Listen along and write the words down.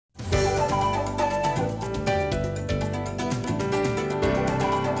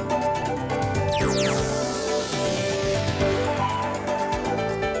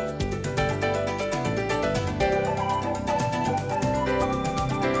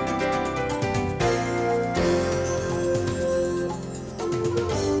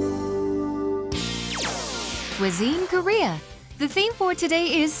Cuisine Korea. The theme for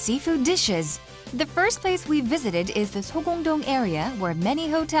today is seafood dishes. The first place we visited is the Sogongdong area where many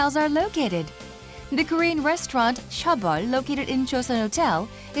hotels are located. The Korean restaurant 셔블, located in Joseon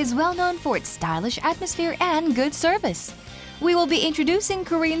is well known for its stylish atmosphere and good service. We will be introducing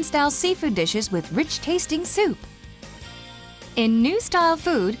Korean-style seafood dishes with rich-tasting soup. In new-style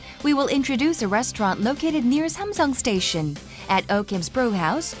food, we will introduce a restaurant located near Samsung Station. At Okim's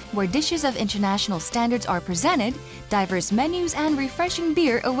Brewhouse, where dishes of international standards are presented, diverse menus and refreshing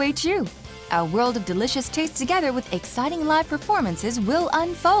beer await you. A world of delicious tastes together with exciting live performances will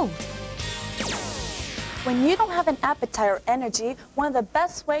unfold. When you don't have an appetite or energy, one of the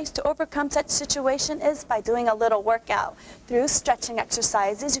best ways to overcome such situation is by doing a little workout. Through stretching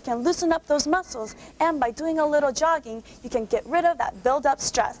exercises, you can loosen up those muscles, and by doing a little jogging, you can get rid of that build-up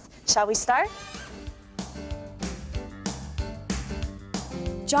stress. Shall we start?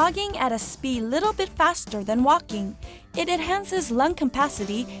 Jogging at a speed a little bit faster than walking. It enhances lung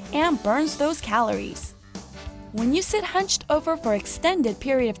capacity and burns those calories. When you sit hunched over for an extended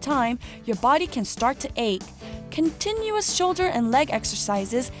period of time, your body can start to ache. Continuous shoulder and leg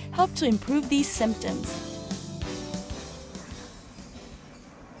exercises help to improve these symptoms.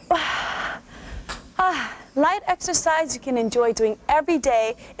 Light exercise you can enjoy doing every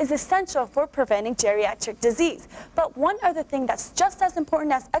day is essential for preventing geriatric disease. But one other thing that's just as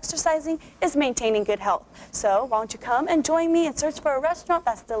important as exercising is maintaining good health. So why don't you come and join me and search for a restaurant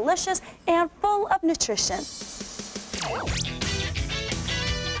that's delicious and full of nutrition.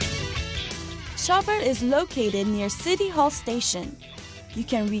 셔블 is located near City Hall Station. You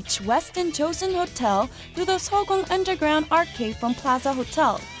can reach Westin Joseon Hotel through the Sogong Underground Arcade from Plaza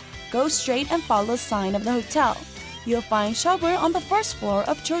Hotel. Go straight and follow the sign of the hotel. You'll find 셔블 on the first floor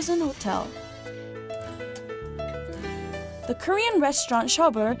of Joseon Hotel. The Korean restaurant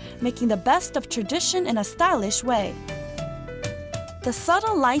셔블 making the best of tradition in a stylish way. The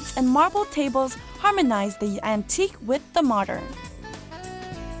subtle lights and marble tables harmonize the antique with the modern.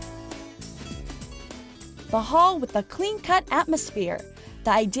 The hall with a clean-cut atmosphere.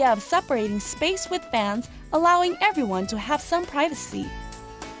 The idea of separating space with fans, allowing everyone to have some privacy.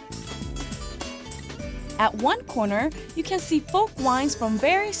 At one corner, you can see folk wines from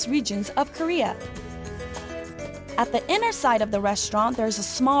various regions of Korea. At the inner side of the restaurant, there is a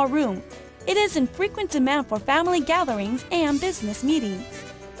small room. It is in frequent demand for family gatherings and business meetings.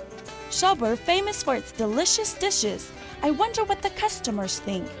 셔블, famous for its delicious dishes. I wonder what the customers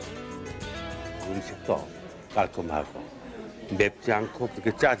think. 음식도 깔끔하고 맵지 않고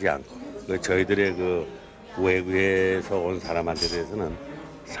그렇게 짜지 않고 저희들의 그 외국에서 온 사람한테는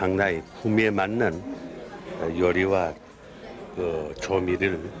상당히 품위에 맞는 요리와 그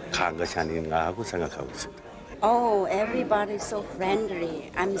조미를 가한 것이 아닌가 하고 생각하고 있습니다. Oh, everybody's so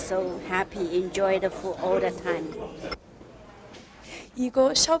friendly. I'm so happy, enjoy the food all the time.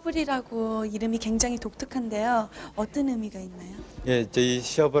 이거 셔블이라고 이름이 굉장히 독특한데요. 어떤 의미가 있나요? 예, 저희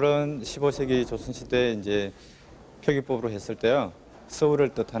셔블은 15세기 조선시대 이제 표기법으로 했을 때요.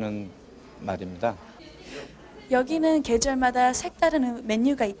 서울을 뜻하는 말입니다. 여기는 계절마다 색다른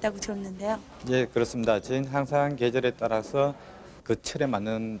메뉴가 있다고 들었는데요. 예, 그렇습니다. 저희는 항상 계절에 따라서 그 철에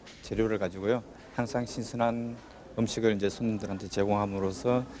맞는 재료를 가지고요. 항상 신선한 음식을 이제 손님들한테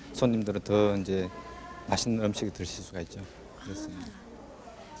제공함으로써 손님들은 더 이제 맛있는 음식을 드실 수가 있죠. 그렇습니다.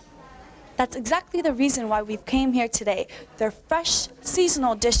 That's exactly the reason why we've came here today. They're fresh,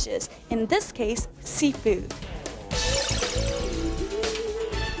 seasonal dishes. In this case, seafood.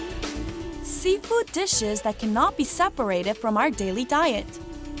 Seafood dishes that cannot be separated from our daily diet.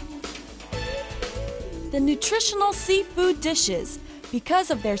 The nutritional seafood dishes.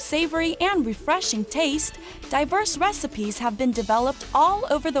 Because of their savory and refreshing taste, diverse recipes have been developed all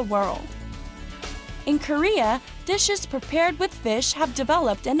over the world. In Korea, dishes prepared with fish have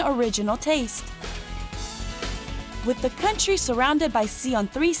developed an original taste. With the country surrounded by sea on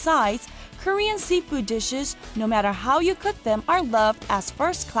three sides, Korean seafood dishes, no matter how you cook them, are loved as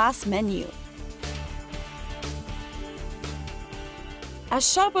first-class menu. At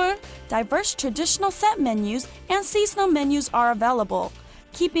셔블, diverse traditional set menus and seasonal menus are available.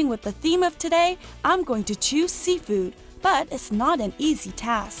 Keeping with the theme of today, I'm going to choose seafood, but it's not an easy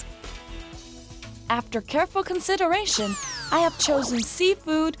task. After careful consideration, I have chosen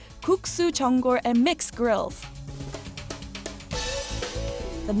seafood, 국수 전골, and mixed grills.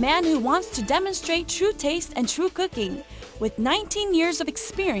 The man who wants to demonstrate true taste and true cooking. With 19 years of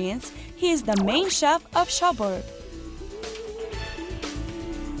experience, he is the main chef of 셔블.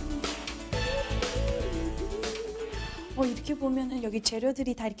 이렇게 보면은 여기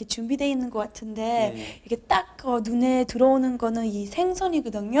재료들이 다 이렇게 준비되어 있는 것 같은데 예. 이게 딱 눈에 들어오는 거는 이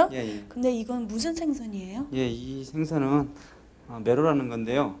생선이거든요. 예. 근데 이건 무슨 생선이에요? 예, 이 생선은 메로라는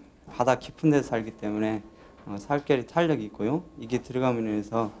건데요. 바다 깊은 데서 살기 때문에 살결이 탄력이 있고요. 이게 들어감으로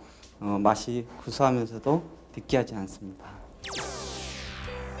해서 맛이 구수하면서도 느끼하지 않습니다.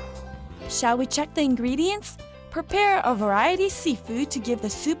 Shall we check the ingredients? Prepare a variety seafood to give the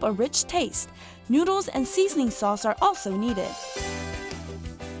soup a rich taste. Noodles and seasoning sauce are also needed.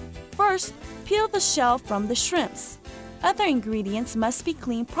 First, peel the shell from the shrimps. Other ingredients must be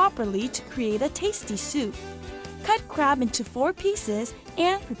cleaned properly to create a tasty soup. Cut crab into 4 pieces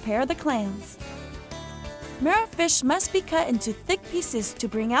and prepare the clams. Marrow fish must be cut into thick pieces to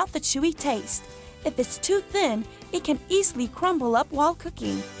bring out the chewy taste. If it's too thin, it can easily crumble up while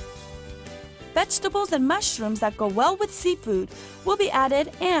cooking. Vegetables and mushrooms that go well with seafood will be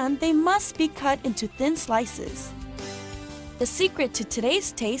added, and they must be cut into thin slices. The secret to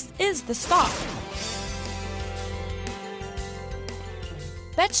today's taste is the stock.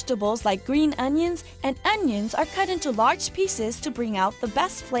 Vegetables like green onions and onions are cut into large pieces to bring out the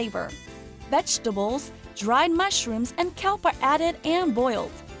best flavor. Vegetables, dried mushrooms, and kelp are added and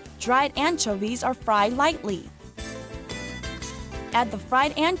boiled. Dried anchovies are fried lightly. Add the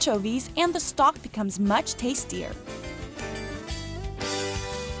fried anchovies and the stock becomes much tastier.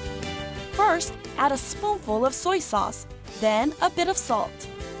 First, add a spoonful of soy sauce, then a bit of salt.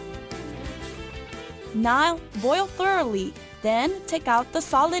 Now, boil thoroughly, then take out the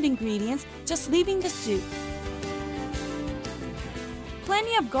solid ingredients, just leaving the soup.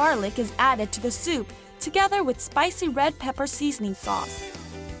 Plenty of garlic is added to the soup, together with spicy red pepper seasoning sauce.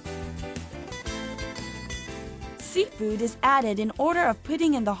 Seafood is added in order of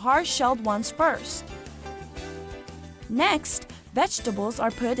putting in the hard-shelled ones first. Next, vegetables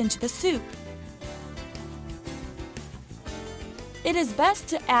are put into the soup. It is best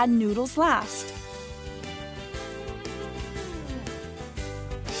to add noodles last.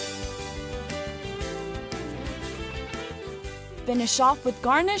 Finish off with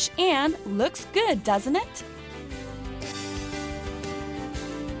garnish and looks good, doesn't it?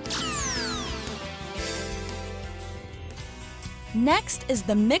 Next is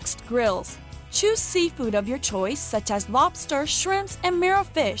the mixed grills. Choose seafood of your choice, such as lobster, shrimps, and marrow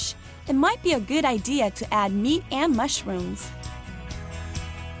fish. It might be a good idea to add meat and mushrooms.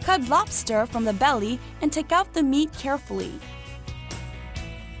 Cut lobster from the belly and take out the meat carefully.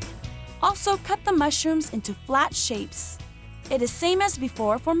 Also, cut the mushrooms into flat shapes. It is same as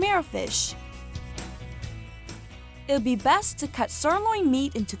before for marrow fish. It would be best to cut sirloin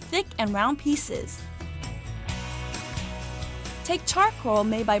meat into thick and round pieces. Take charcoal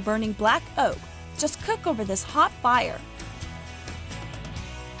made by burning black oak. Just cook over this hot fire.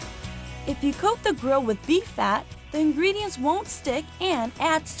 If you coat the grill with beef fat, the ingredients won't stick and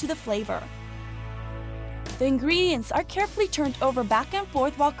adds to the flavor. The ingredients are carefully turned over back and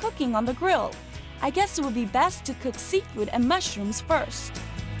forth while cooking on the grill. I guess it would be best to cook seafood and mushrooms first.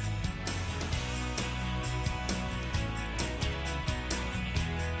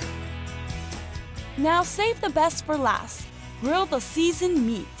 Now save the best for last. Grill the seasoned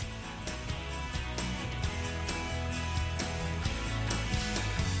meat.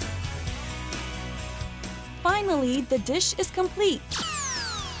 Finally, the dish is complete.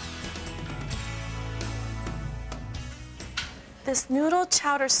 This noodle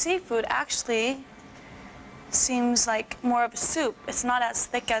chowder seafood actually seems like more of a soup. It's not as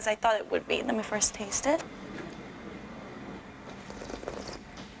thick as I thought it would be. Let me first taste it.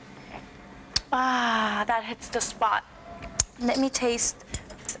 Ah, that hits the spot. Let me taste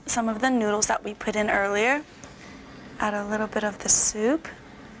some of the noodles that we put in earlier. Add a little bit of the soup.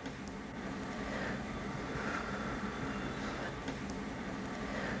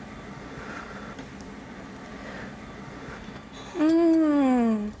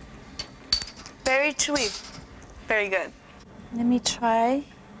 Very chewy. Very good. Let me try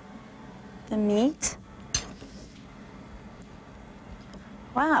the meat.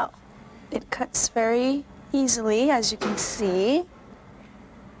 Wow, it cuts very easily, as you can see.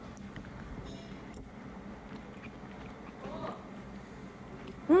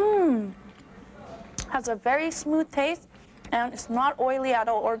 Has a very smooth taste, and it's not oily at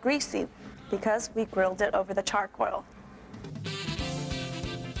all or greasy because we grilled it over the charcoal.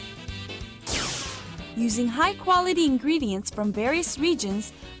 Using high-quality ingredients from various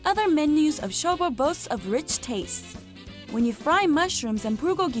regions, other menus of Shobo boasts of rich tastes. When you fry mushrooms and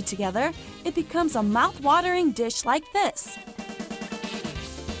bulgogi together, it becomes a mouth-watering dish like this.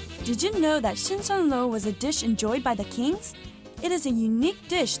 Did you know that Shincheonro was a dish enjoyed by the kings? It is a unique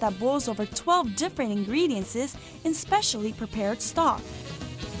dish that boils over 12 different ingredients in specially prepared stock.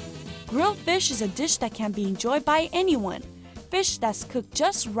 Grilled fish is a dish that can be enjoyed by anyone. Fish that's cooked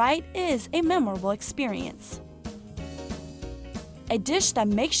just right is a memorable experience. A dish that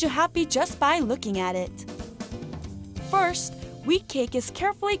makes you happy just by looking at it. First, wheat cake is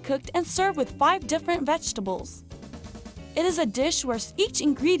carefully cooked and served with 5 different vegetables. It is a dish where each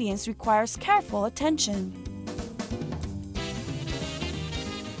ingredient requires careful attention.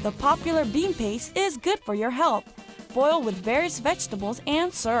 The popular bean paste is good for your health. Boil with various vegetables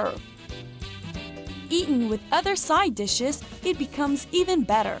and serve. Eaten with other side dishes, it becomes even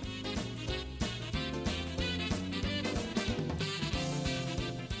better.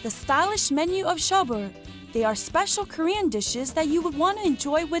 The stylish menu of 셔블. They are special Korean dishes that you would want to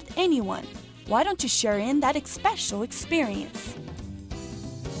enjoy with anyone. Why don't you share in that special experience?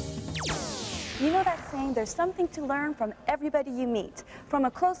 You know that saying, there's something to learn from everybody you meet. From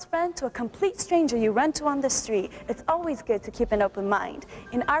a close friend to a complete stranger you run to on the street, it's always good to keep an open mind.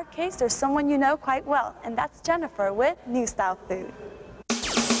 In our case, there's someone you know quite well, and that's Jennifer with New Style Food.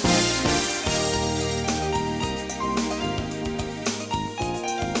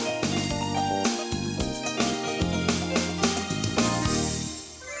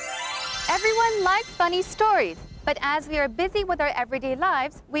 Everyone likes funny stories, but as we are busy with our everyday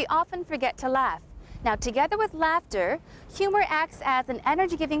lives, we often forget to laugh. Now, together with laughter, humor acts as an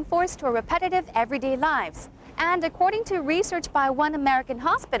energy-giving force to our repetitive everyday lives. And according to research by one American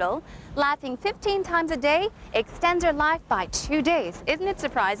hospital, laughing 15 times a day extends your life by 2 days. Isn't it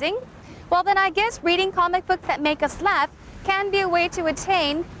surprising? Well, then I guess reading comic books that make us laugh can be a way to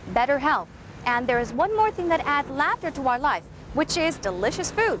attain better health. And there is one more thing that adds laughter to our life, which is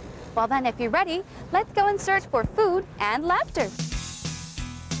delicious food. Well then, if you're ready, let's go and search for food and laughter.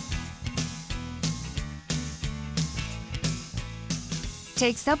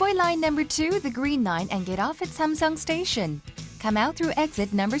 Take subway line number 2, the Green Line, and get off at Samsung Station. Come out through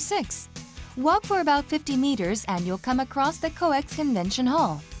exit number 6. Walk for about 50 meters and you'll come across the COEX Convention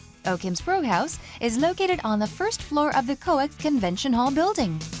Hall. Okim's Brewhouse is located on the first floor of the COEX Convention Hall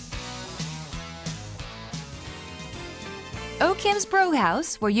building. Okim's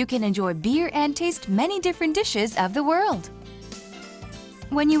Brewhouse, where you can enjoy beer and taste many different dishes of the world.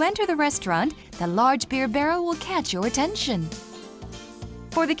 When you enter the restaurant, the large beer barrel will catch your attention.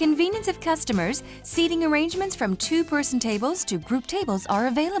 For the convenience of customers, seating arrangements from 2-person tables to group tables are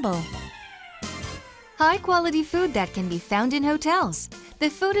available. High-quality food that can be found in hotels.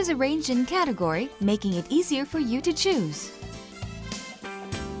 The food is arranged in category, making it easier for you to choose.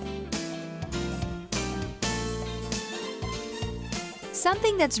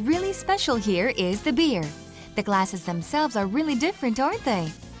 Something that's really special here is the beer. The glasses themselves are really different, aren't they?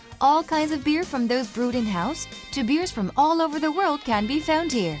 All kinds of beer, from those brewed in-house to beers from all over the world, can be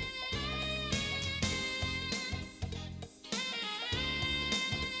found here.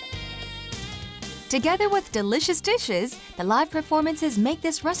 Together with delicious dishes, the live performances make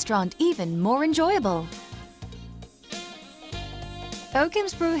this restaurant even more enjoyable.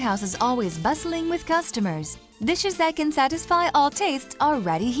 Okim's Brewhouse is always bustling with customers. Dishes that can satisfy all tastes are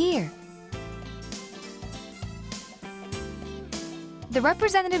ready here. The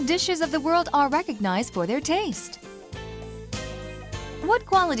representative dishes of the world are recognized for their taste. What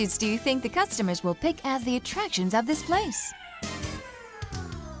qualities do you think the customers will pick as the attractions of this place?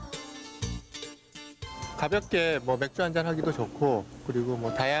 가볍게 맥주 한잔 하기도 좋고, 그리고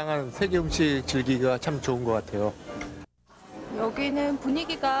다양한 세계 음식 즐기기가 참 좋은 것 같아요. 여기는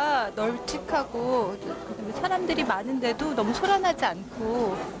분위기가 널찍하고 사람들이 많은데도 너무 소란하지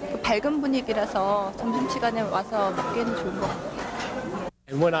않고 밝은 분위기라서 점심시간에 와서 먹기에는 좋은 것 같아요.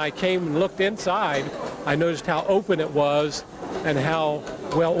 And when I came and looked inside, I noticed how open it was and how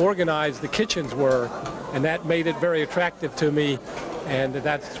well organized the kitchens were, and that made it very attractive to me, and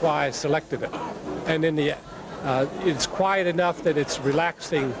that's why I selected it. And it's quiet enough that it's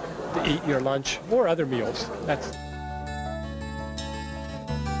relaxing to eat your lunch or other meals.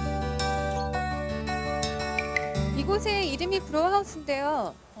 이곳의 이름이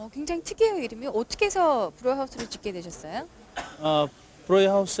브로이하우스인데요. 굉장히 특이해요, 이름이. 어떻게 해서 브로이하우스를 짓게 되셨어요?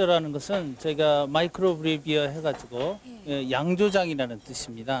 브로이하우스라는 것은 저희가 마이크로브리비어 해가지고 양조장이라는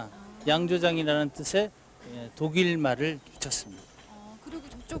뜻입니다. 양조장이라는 뜻에 독일 말을 붙였습니다. 그리고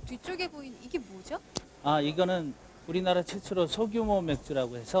저쪽 뒤쪽에 보이는 이게 뭐죠? 이거는 우리나라 최초로 소규모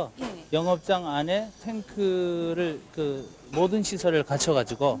맥주라고 해서 영업장 안에 탱크를 모든 시설을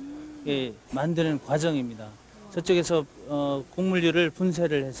갖춰가지고 만드는 과정입니다. 저쪽에서 곡물류를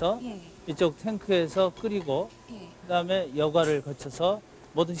분쇄를 해서 이쪽 탱크에서 끓이고 그다음에 여과를 거쳐서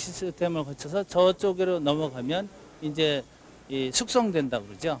모든 시스템을 거쳐서 저쪽으로 넘어가면 이제 숙성된다고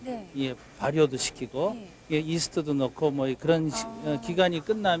그러죠. 네. 예, 발효도 시키고 예, 이스트도 넣고 뭐 그런 기간이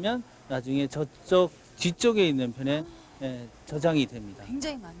끝나면 나중에 저쪽 뒤쪽에 있는 편에 저장이 됩니다.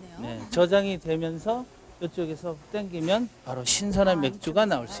 굉장히 많네요. 네, 저장이 되면서 이쪽에서 땡기면 바로 신선한 맥주가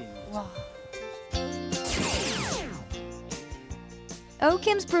나올 수 있는 거죠. 와.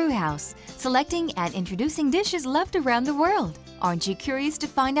 Okim's Brewhouse, selecting and introducing dishes loved around the world. Aren't you curious to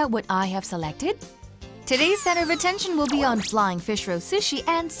find out what I have selected? Today's center of attention will be on flying fish roe sushi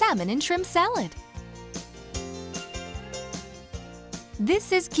and salmon and shrimp salad.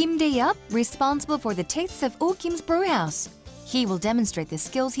 This is Kim Dae-up, responsible for the tastes of Okim's Brewhouse. He will demonstrate the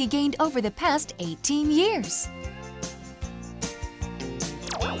skills he gained over the past 18 years.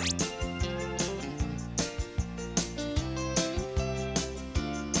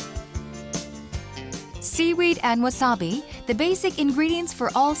 Seaweed and wasabi, the basic ingredients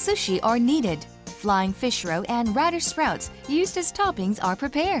for all sushi, are needed. Flying fish roe and radish sprouts used as toppings are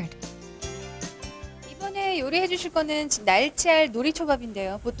prepared. 이번에 요리해 주실 거는 날치알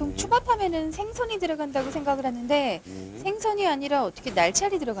놀이초밥인데요. 보통 초밥하면은 생선이 들어간다고 생각을 하는데 생선이 아니라 어떻게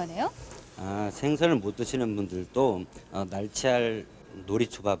날치알이 들어가네요? 아, 생선을 못 드시는 분들도 날치알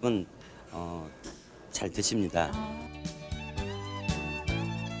놀이초밥은 잘 드십니다.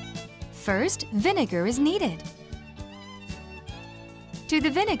 First, vinegar is needed. To the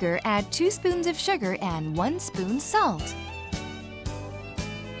vinegar, add 2 spoons of sugar and 1 spoon salt.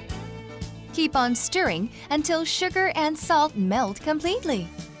 Keep on stirring until sugar and salt melt completely.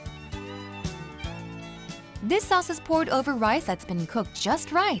 This sauce is poured over rice that's been cooked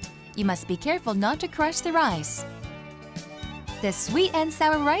just right. You must be careful not to crush the rice. The sweet and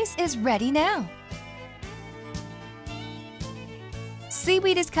sour rice is ready now.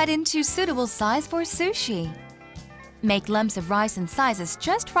 Seaweed is cut into suitable size for sushi. Make lumps of rice in sizes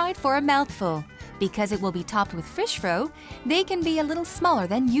just right for a mouthful. Because it will be topped with fish roe, they can be a little smaller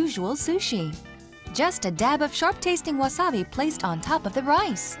than usual sushi. Just a dab of sharp-tasting wasabi placed on top of the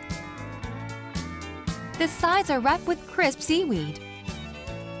rice. The sides are wrapped with crisp seaweed.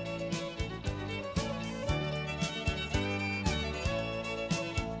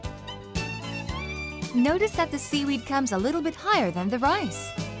 Notice that the seaweed comes a little bit higher than the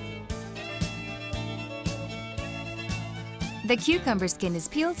rice. The cucumber skin is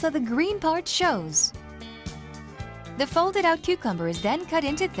peeled so the green part shows. The folded out cucumber is then cut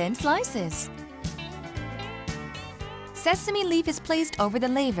into thin slices. Sesame leaf is placed over the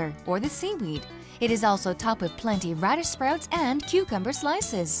laver, or the seaweed. It is also topped with plenty radish sprouts and cucumber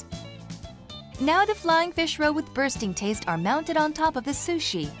slices. Now the flying fish roe with bursting taste are mounted on top of the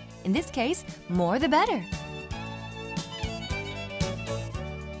sushi. In this case, more the better.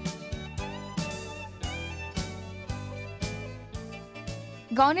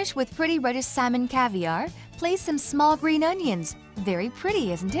 Garnish with pretty reddish salmon caviar. Place some small green onions. Very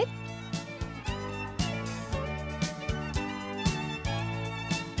pretty, isn't it?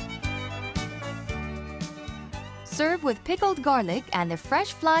 Serve with pickled garlic and the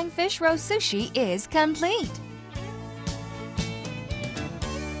fresh flying fish roe sushi is complete.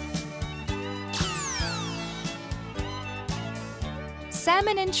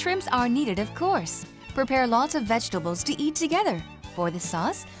 Salmon and shrimps are needed, of course. Prepare lots of vegetables to eat together. For the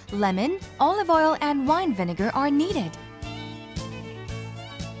sauce, lemon, olive oil, and wine vinegar are needed.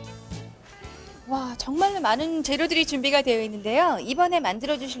 와, 정말로 많은 재료들이 준비가 되어 있는데요. 이번에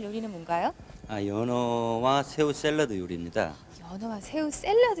만들어 주실 요리는 뭔가요? 아, 연어와 새우 샐러드 요리입니다. 연어와 새우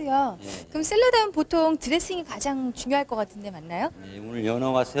샐러드요? 네. 그럼 샐러드는 보통 드레싱이 가장 중요할 것 같은데 맞나요? 네, 오늘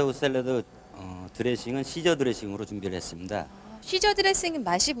연어와 새우 샐러드 드레싱은 시저 드레싱으로 준비를 했습니다. 시저 드레싱은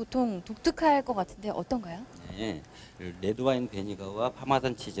맛이 보통 독특할 것 같은데 어떤가요? 네, 레드와인 베니거와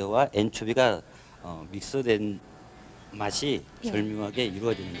파마산 치즈와 엔초비가 믹스된 맛이 절묘하게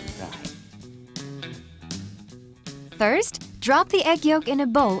이루어지는 겁니다. First, drop the egg yolk in a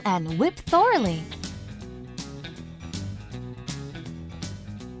bowl and whip thoroughly.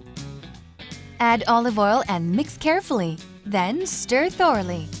 Add olive oil and mix carefully. Then stir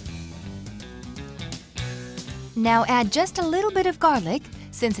thoroughly. Now add just a little bit of garlic,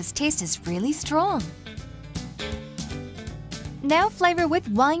 since its taste is really strong. Now flavor with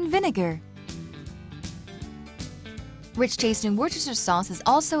wine vinegar. Rich taste in Worcestershire sauce is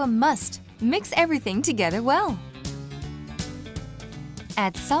also a must. Mix everything together well.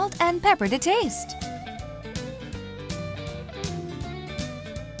 Add salt and pepper to taste.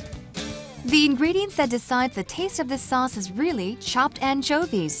 The ingredients that decide the taste of this sauce is really chopped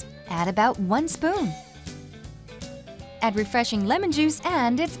anchovies. Add about 1 spoon. Add refreshing lemon juice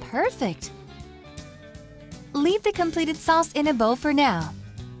and it's perfect. Leave the completed sauce in a bowl for now.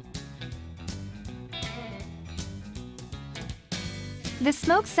 The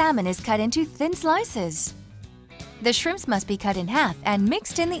smoked salmon is cut into thin slices. The shrimps must be cut in half and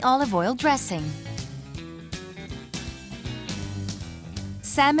mixed in the olive oil dressing.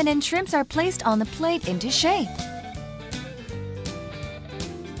 Salmon and shrimps are placed on the plate into shape.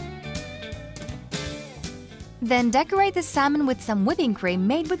 Then decorate the salmon with some whipping cream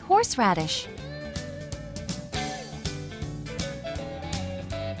made with horseradish.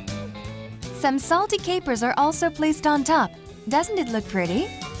 Some salty capers are also placed on top. Doesn't it look pretty?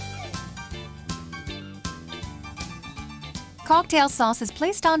 Cocktail sauce is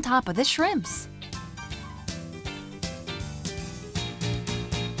placed on top of the shrimps.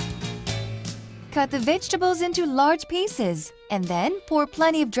 Cut the vegetables into large pieces and then pour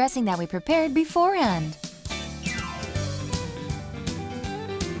plenty of dressing that we prepared beforehand.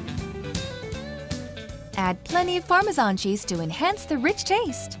 Add plenty of Parmesan cheese to enhance the rich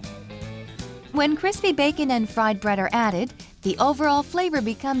taste. When crispy bacon and fried bread are added, the overall flavor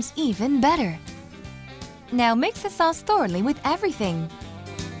becomes even better. Now mix the sauce thoroughly with everything.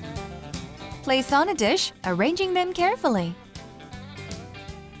 Place on a dish, arranging them carefully.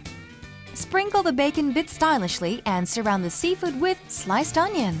 Sprinkle the bacon bits stylishly and surround the seafood with sliced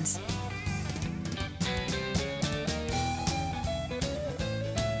onions.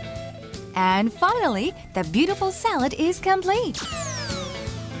 And finally, the beautiful salad is complete.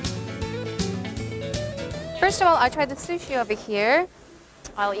 First of all, I tried the sushi over here.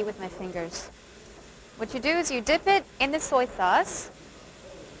 I'll eat with my fingers. What you do is you dip it in the soy sauce.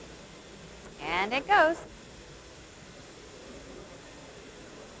 And it goes.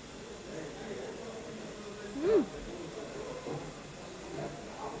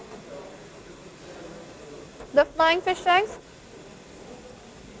 The flying fish eggs,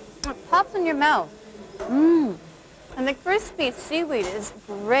 it pops in your mouth. And the crispy seaweed is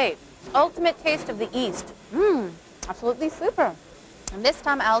great. Ultimate taste of the East. Absolutely super. And this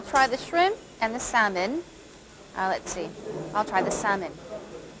time I'll try the shrimp and the salmon. Let's see. I'll try the salmon.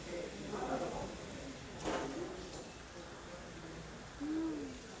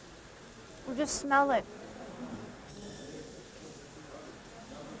 Just smell it.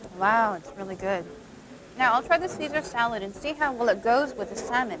 Wow, it's really good. Now I'll try the Caesar salad and see how well it goes with the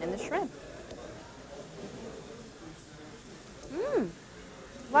salmon and the shrimp.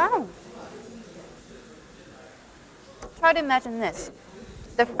 Wow. Try to imagine this.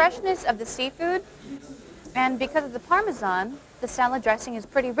 The freshness of the seafood, and because of the Parmesan, the salad dressing is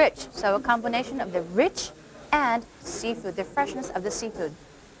pretty rich. So a combination of the rich and seafood, the freshness of the seafood.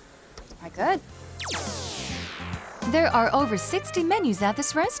 Very good. There are over 60 menus at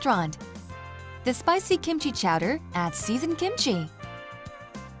this restaurant. The spicy kimchi chowder adds seasoned kimchi.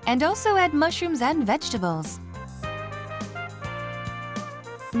 And also add mushrooms and vegetables.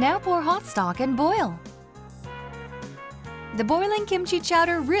 Now pour hot stock and boil. The boiling kimchi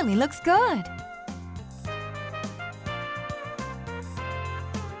chowder really looks good.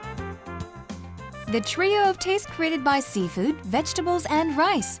 The trio of taste created by seafood, vegetables, and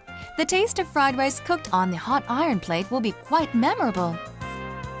rice. The taste of fried rice cooked on the hot iron plate will be quite memorable.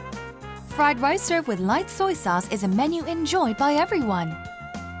 Fried rice served with light soy sauce is a menu enjoyed by everyone.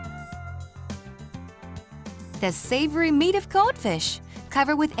 The savory meat of codfish,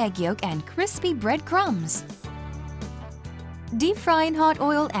 cover with egg yolk and crispy bread crumbs. Deep fry in hot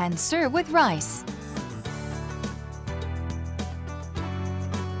oil and serve with rice.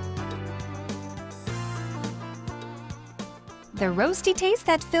 The roasty taste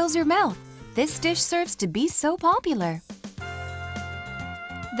that fills your mouth. This dish serves to be so popular.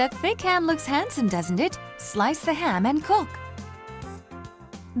 The thick ham looks handsome, doesn't it? Slice the ham and cook.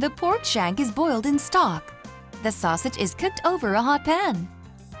 The pork shank is boiled in stock. The sausage is cooked over a hot pan.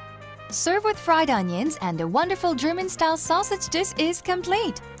 Serve with fried onions and a wonderful German-style sausage dish is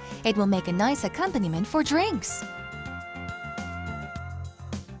complete. It will make a nice accompaniment for drinks.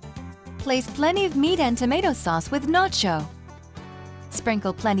 Place plenty of meat and tomato sauce with nacho.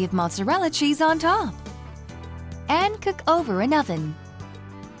 Sprinkle plenty of mozzarella cheese on top. And cook over an oven.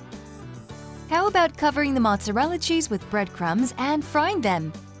 How about covering the mozzarella cheese with breadcrumbs and frying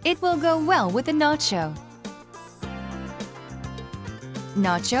them? It will go well with the nacho.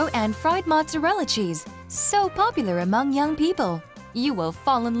 Nacho and fried mozzarella cheese, so popular among young people. You will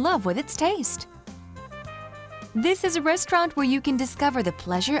fall in love with its taste. This is a restaurant where you can discover the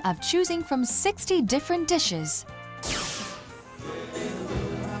pleasure of choosing from 60 different dishes.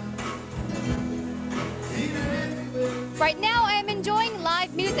 Right now, I am enjoying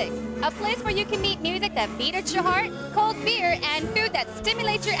live music, a place where you can meet music that beats your heart, cold beer, and food that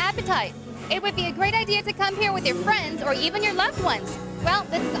stimulates your appetite. it would be a great idea to come here with your friends or even your loved ones. Well,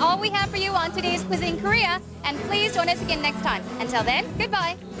 this is all we have for you on today's Cuisine Korea, and please join us again next time. Until then,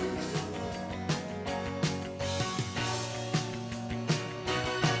 goodbye.